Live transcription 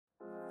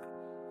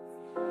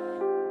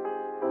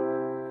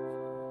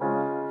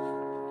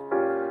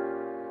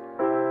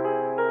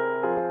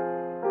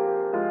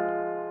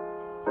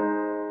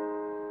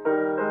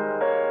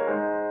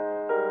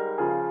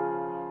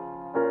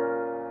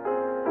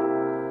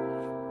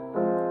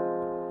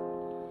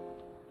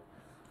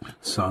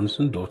Sons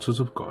and daughters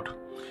of God,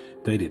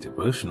 daily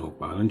devotional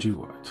by Lord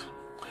White.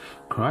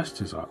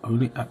 Christ is our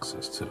only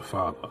access to the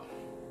Father.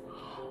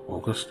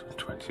 August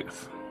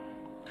 20th.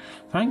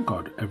 Thank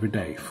God every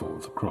day for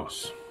the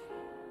cross.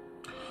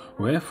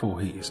 Wherefore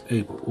he is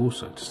able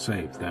also to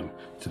save them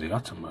to the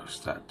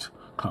uttermost that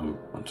come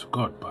unto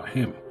God by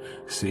him,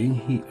 seeing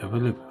he ever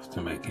liveth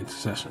to make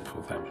intercession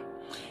for them.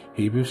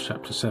 Hebrews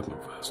chapter 7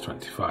 verse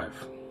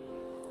 25.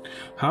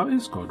 How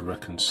is God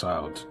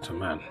reconciled to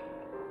man?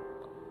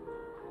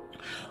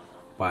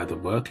 By the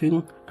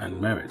working and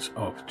merits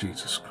of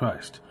Jesus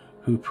Christ,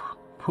 who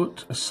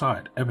put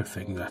aside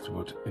everything that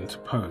would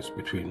interpose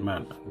between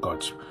man and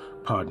God's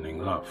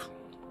pardoning love.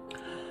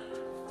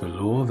 The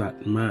law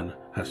that man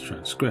has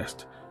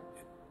transgressed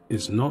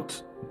is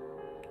not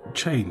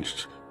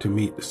changed to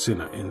meet the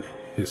sinner in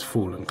his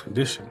fallen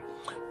condition,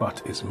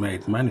 but is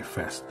made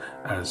manifest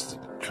as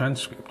the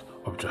transcript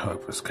of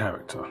Jehovah's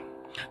character,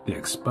 the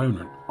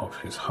exponent of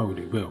his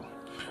holy will,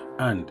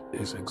 and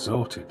is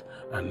exalted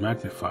and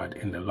magnified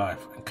in the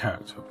life and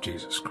character of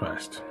Jesus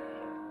Christ.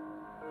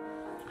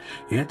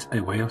 Yet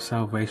a way of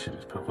salvation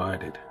is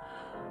provided,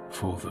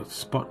 for the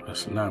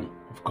spotless Lamb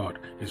of God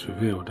is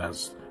revealed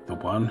as the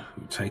one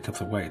who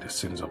taketh away the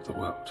sins of the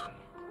world.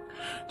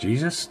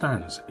 Jesus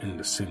stands in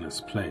the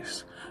sinner's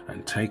place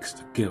and takes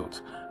the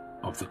guilt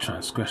of the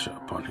transgressor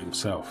upon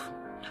himself.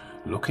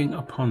 Looking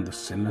upon the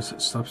sinner's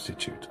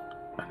substitute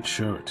and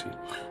surety,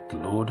 the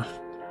Lord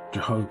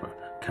Jehovah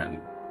can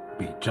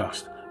be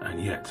just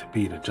and yet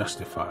be the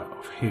justifier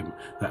of him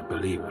that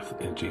believeth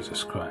in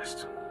Jesus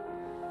Christ.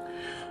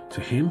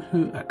 To him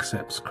who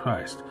accepts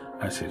Christ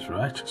as his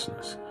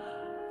righteousness,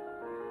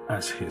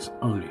 as his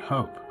only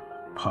hope,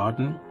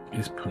 pardon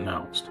is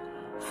pronounced,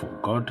 for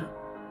God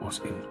was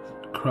in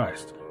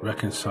Christ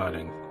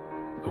reconciling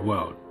the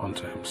world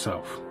unto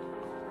himself.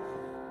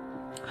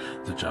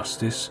 The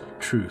justice,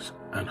 truth,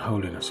 and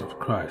holiness of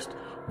Christ,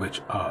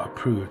 which are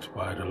approved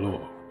by the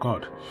law of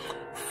God,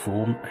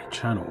 form a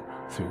channel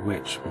through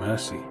which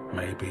mercy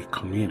may be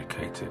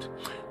communicated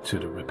to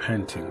the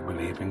repenting,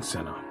 believing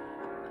sinner.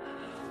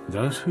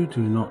 Those who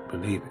do not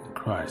believe in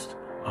Christ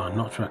are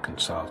not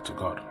reconciled to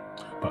God,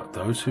 but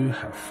those who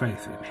have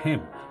faith in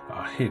him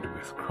are hid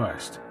with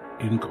Christ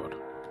in God.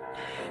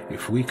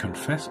 If we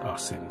confess our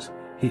sins,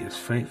 he is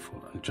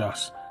faithful and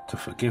just to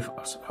forgive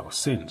us our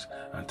sins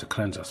and to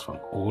cleanse us from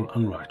all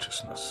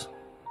unrighteousness.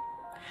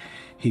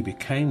 He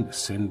became the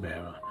sin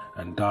bearer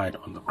and died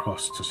on the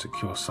cross to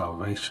secure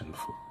salvation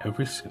for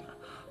every sinner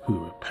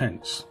who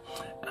repents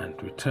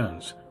and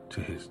return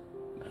his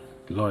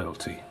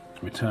loyalty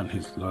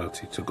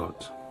to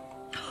God.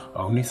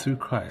 Only through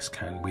Christ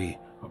can we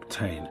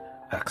obtain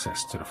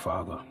access to the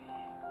Father.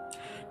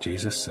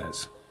 Jesus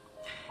says,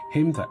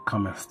 "Him that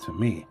cometh to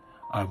me,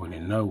 I will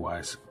in no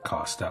wise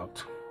cast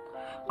out."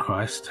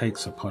 Christ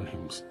takes upon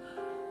him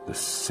the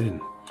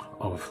sin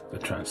of the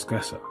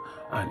transgressor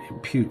and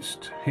imputes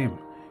to him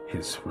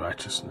his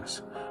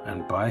righteousness,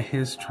 and by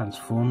his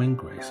transforming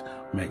grace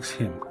makes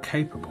him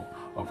capable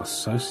of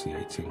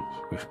associating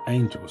with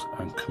angels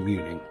and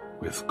communing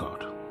with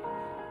God.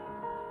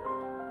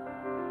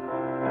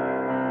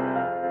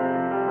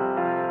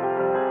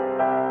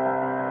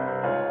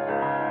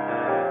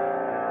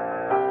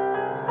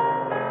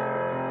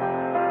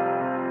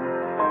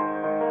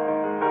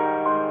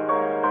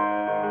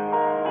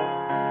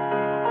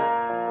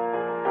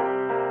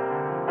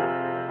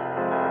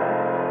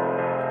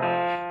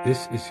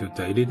 This is your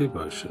daily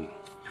devotion.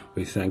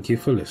 We thank you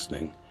for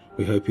listening.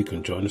 We hope you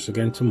can join us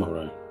again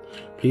tomorrow.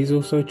 Please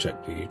also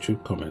check the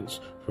YouTube comments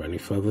for any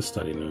further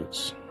study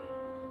notes.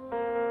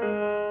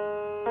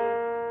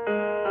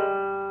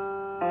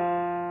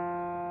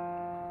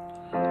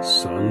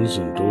 Sons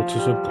and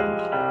daughters of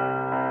God.